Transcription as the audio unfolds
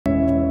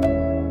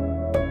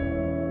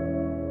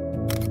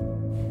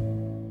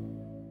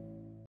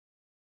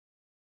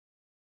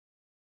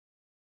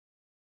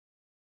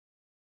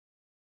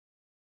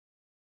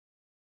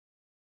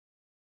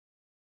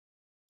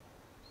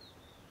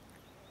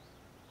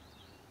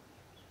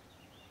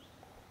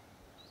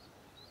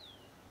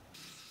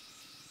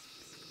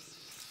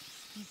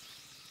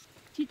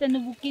记得那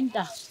乌金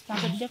的，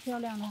长得比较漂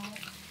亮哦。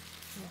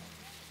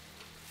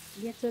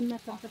叶真的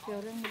长得漂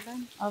亮的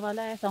蛋。完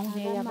了，上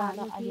面呀吧，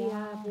哎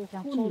呀，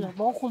讲错了，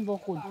不混。不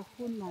混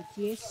嘛，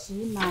结实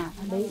嘛，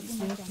结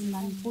实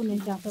嘛，你不能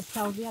讲说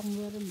漂亮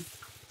的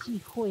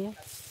忌讳啊。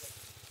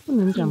不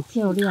能讲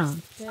漂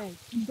亮。对，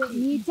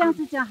你这样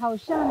子讲，好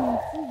像你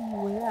自以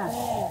为啊。对，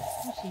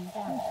不行这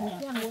样，不行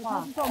这样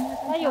话。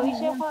他有一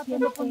些话真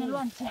的不能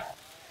乱讲。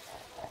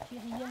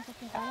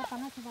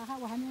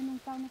我还没弄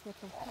到那个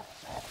斗上，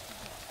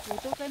我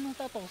都在弄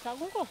到斗上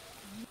过。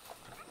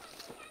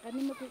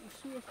你们给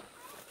说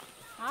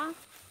啊？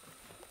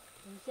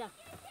等一下，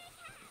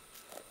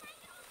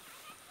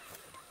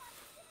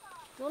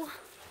走了。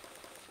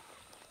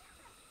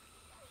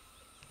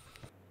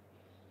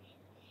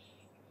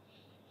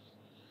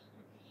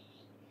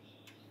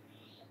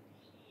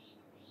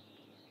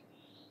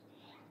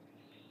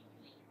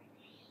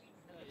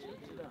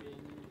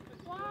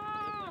哇，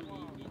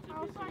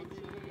好帅气！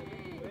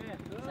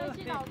帅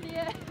气老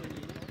爹。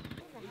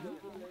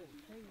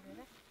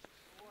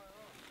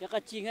Yaka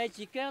cingay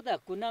cikar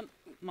dah, kuna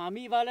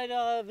mami bala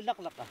dah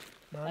lak lak ah.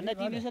 Anak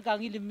tinggal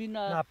sekangi lemin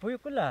ah. Napoy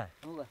ko lah.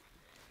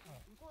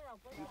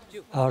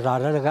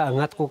 Rara naga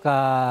angat ko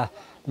ka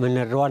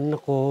meneruan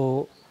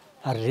ko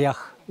ariak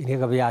ini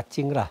ka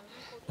biacing lah.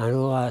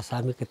 Nanu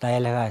sami ketaya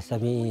lah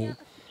sami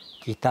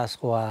kita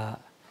skwa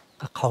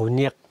ka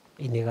kauniak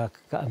ini ka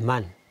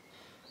keaman.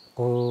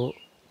 Ko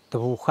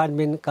tebukan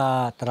min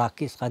ka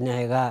terakis kanya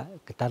hega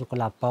ketan ko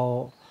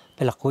lapau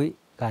pelakui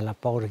ka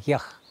lapau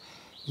riak.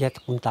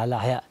 Yat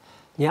kuntala ya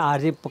nya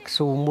ari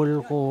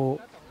paksumul ko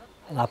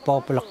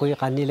lapau pelakui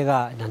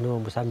kanila nanu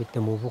musami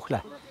temubuk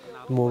lah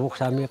temubuk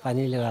sami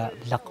kanila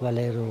lak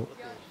valero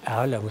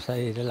awala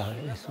musai lah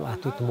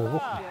suatu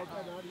temubuk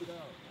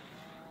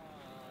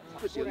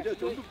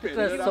这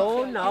个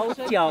手脑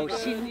脚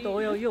心都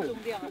要用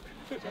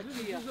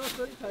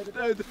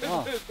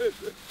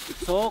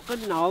手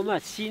跟脑嘛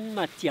心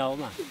嘛脚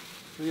嘛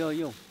都要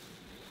用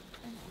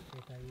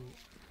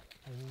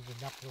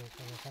Nakro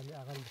kana kami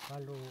akan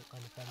kalau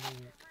kana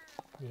kami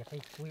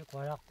nikai kui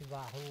korak di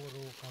bahu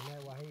ru kana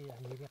wahi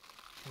nikai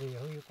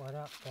rihui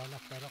korak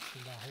ti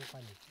bahu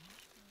kani.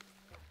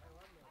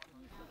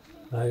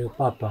 还有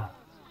爸爸，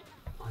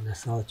那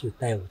时候就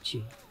带我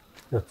去，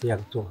要这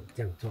样做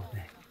的，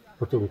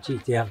不准去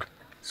这样，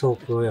收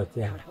割要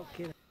这样。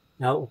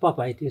然后我爸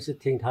爸一定是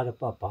听他的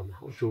爸爸嘛，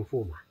我祖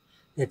父嘛，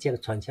要这样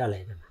传下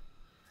来的嘛。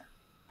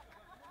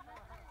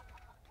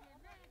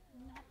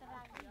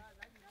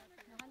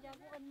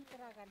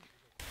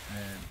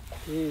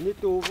Ini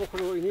tubuh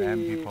kalau ini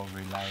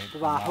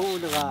bahu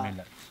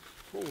dengan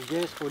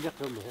ujian sekolah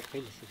kalau mau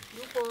kali sih.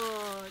 如果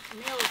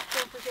没有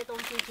做这些东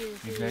西，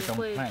其实是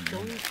会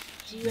容易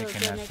饥饿跟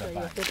那个也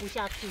活不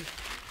下去。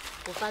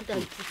我翻得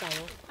很自在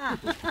哦。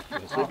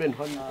随便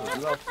翻，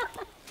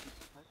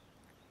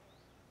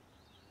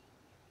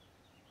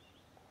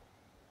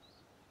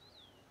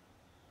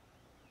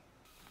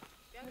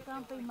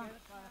刚飞吗？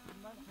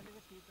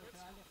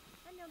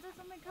那你有在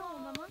上面看我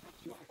们吗？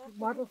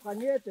马上翻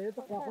页这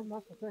个花马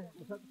上在，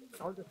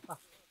搞的啥？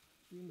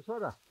你说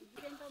的？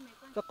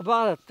这个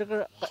吧，这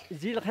个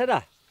几了开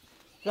的，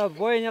那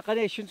我也看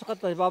你迅速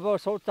的，爸爸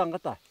手掌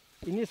的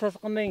，ini saya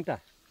sekameng dah.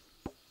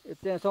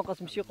 Itu yang songkat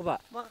semsyuk ba?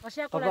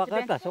 Apa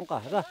kata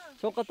songkat? Dah,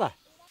 songkat dah.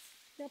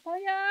 小朋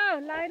友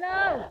来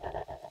了，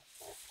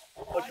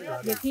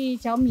也可以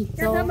小米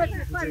粥，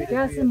主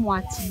要是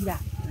麻鸡啦。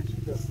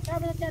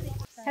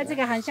它这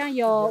个好像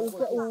有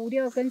五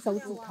六根手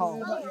指头，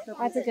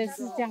它这个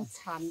是这样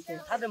缠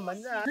的。它的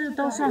门啊，这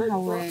都算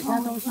好哎，它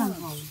都算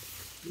好。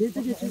其实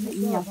这个就是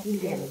营养丰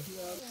点，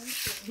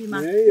对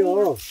吗？没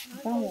有，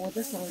但我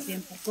的手有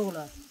点不够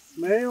了。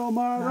没有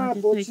吗？那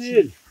不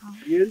行。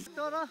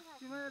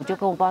我就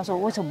跟我爸说，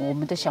为什么我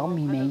们的小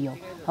米没有？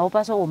然后我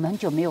爸说我们很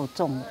久没有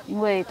种了，因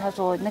为他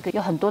说那个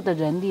有很多的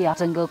人力啊，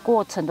整个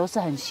过程都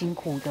是很辛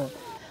苦的。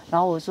然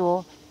后我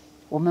说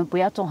我们不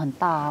要种很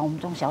大啊，我们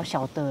种小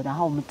小的，然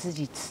后我们自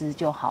己吃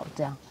就好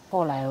这样。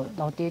后来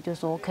老爹就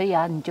说可以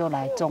啊，你就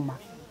来种嘛。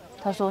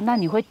他说那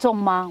你会种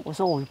吗？我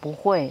说我不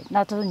会，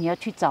那就是你要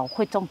去找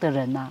会种的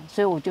人啊，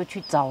所以我就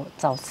去找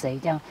谁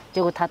这样，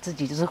结果他自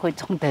己就是会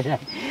种的人。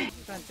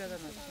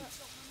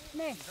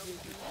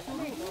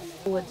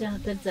我这样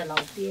跟着老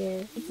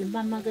爹，一直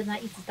慢慢跟他，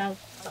一直到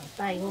长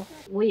大以后，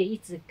我也一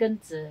直跟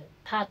着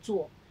他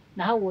做，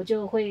然后我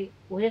会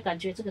感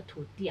觉这个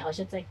土地好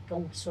像在跟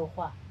我说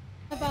话。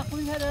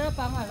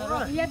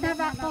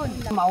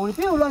毛你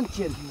不要乱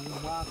剪，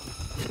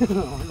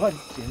乱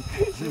剪，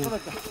前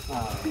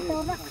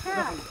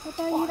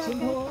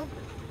头。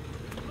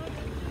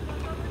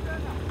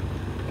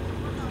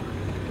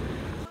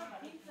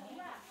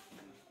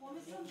我们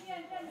顺便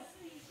认识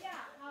一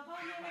下，好吧？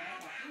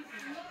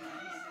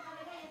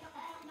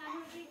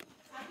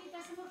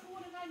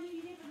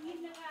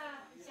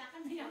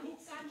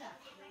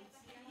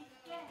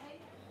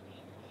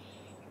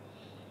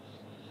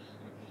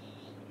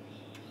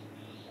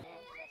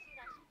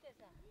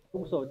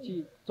用手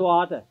去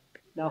抓的，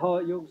然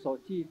后用手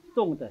去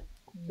种的，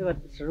这个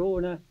植物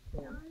呢，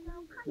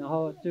然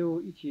后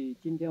就一起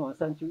今天晚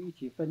上就一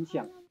起分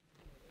享。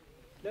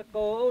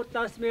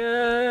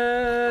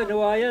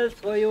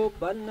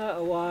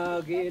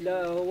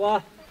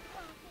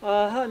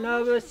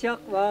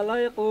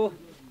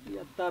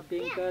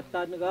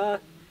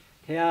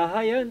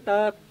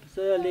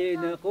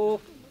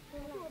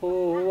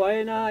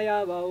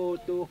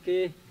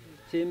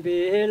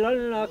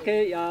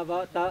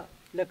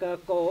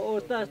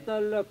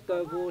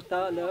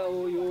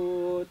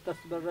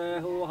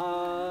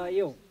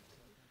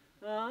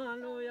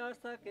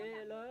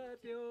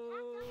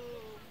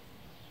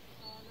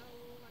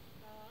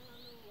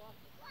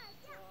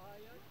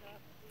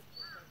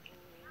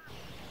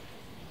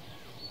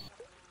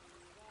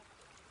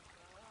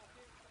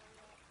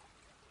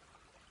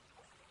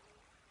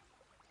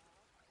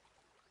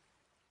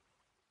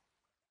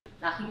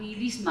那很有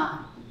意思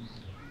嘛，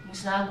不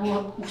是啊，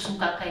我无数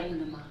个概念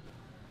的嘛。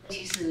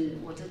其实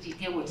我这几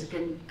天我是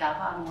跟家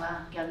爸弄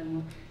啊，叫你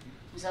们，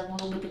不是我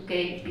不得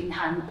给平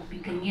衡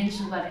平衡念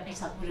书吧，给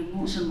啥不人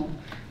物什么？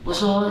我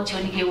说求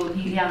你给我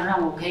力量，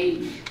让我可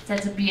以在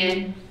这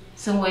边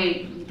身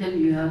为你的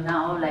女儿，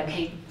然后来可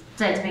以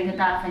在这边跟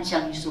大家分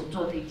享你所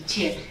做的一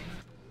切。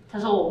他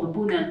说我们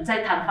不能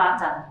再谈发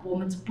展，我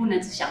们不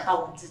能只想到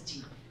我们自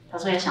己。他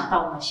说要想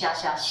到我们下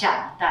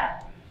一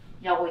代。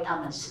要为他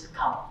们思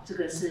考，这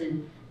个是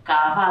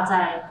嘎爸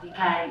在离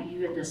开医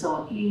院的时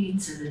候一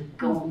直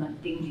跟我们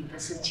叮咛的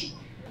事情。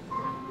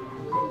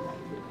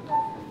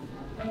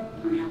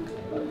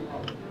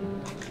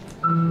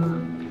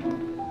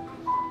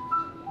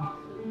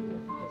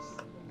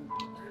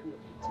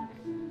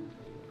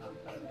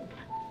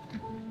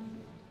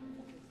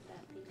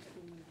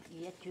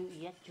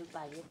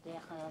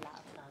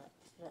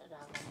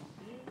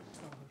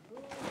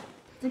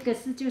这个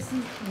是就是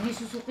你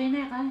叔叔背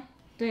那个。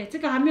对，这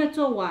个还没有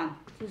做完。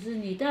这是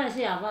你的还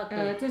是阿爸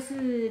的？这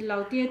是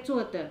老爹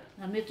做的，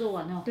还没做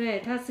完哦。对，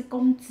他是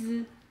工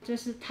资，就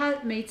是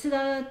他每次都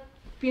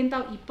编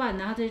到一半，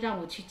然后就让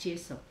我去接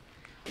手。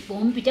我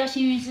们比较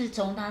幸运是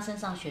从他身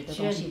上学的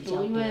东西比较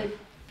多，因为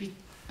比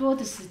多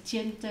的时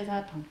间在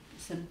他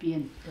身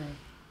边，对，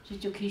所以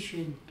就可以学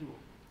很多。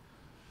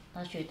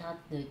他学他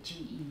的记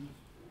忆，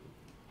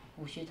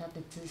我学他的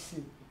知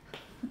识。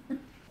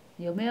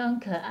有没有很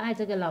可爱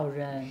这个老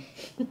人？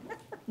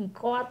很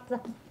夸张。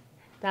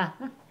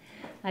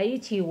还一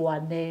起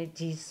玩呢，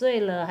几岁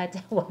了还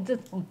在玩这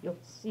种游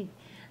戏，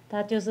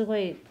他就是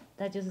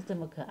这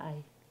么可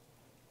爱。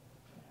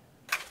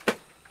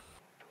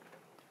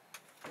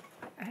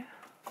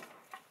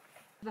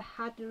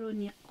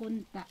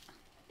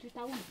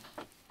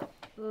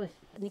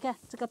你看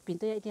这个饼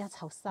都要一定要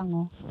朝上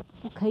哦，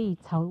不可以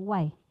朝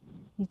外。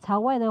你朝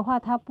外的话，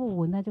它不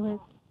稳，它就会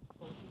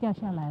掉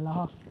下来了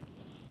哈。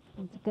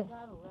这个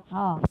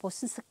我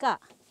试试看。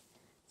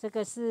这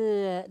个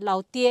是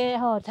老爹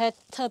哈，他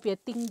特别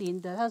叮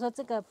咛的。他说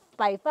这个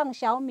摆放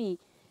小米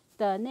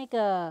的那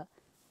个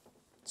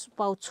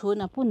保存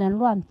啊，不能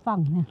乱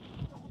放呢。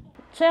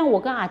虽然我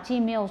跟阿纪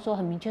没有说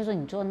很明确说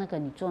你做那个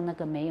你做那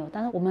个没有，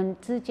但是我们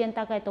之间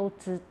大概都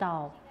知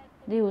道。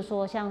例如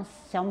说像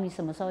小米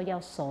什么时候要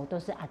熟，都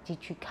是阿纪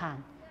去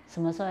看，什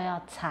么时候要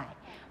采，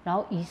然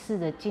后仪式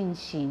的进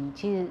行。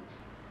其实，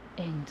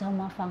你知道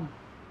吗？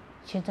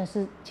现在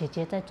是姐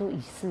姐在做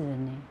仪式了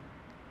呢。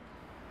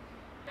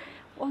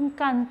我很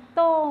感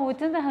动，我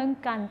真的很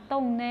感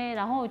动呢。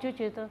然后我就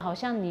觉得，好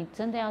像你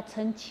真的要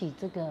撑起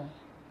这个，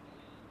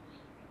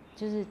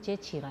就是接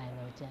起来了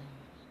这样。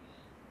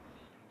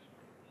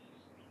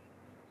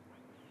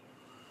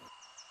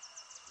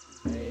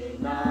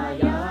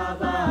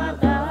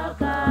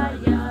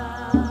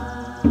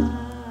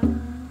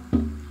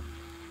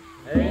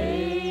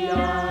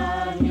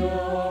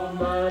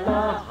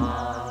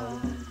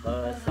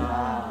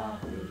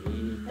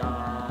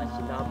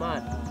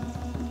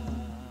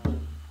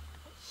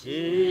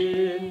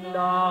新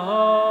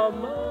郎。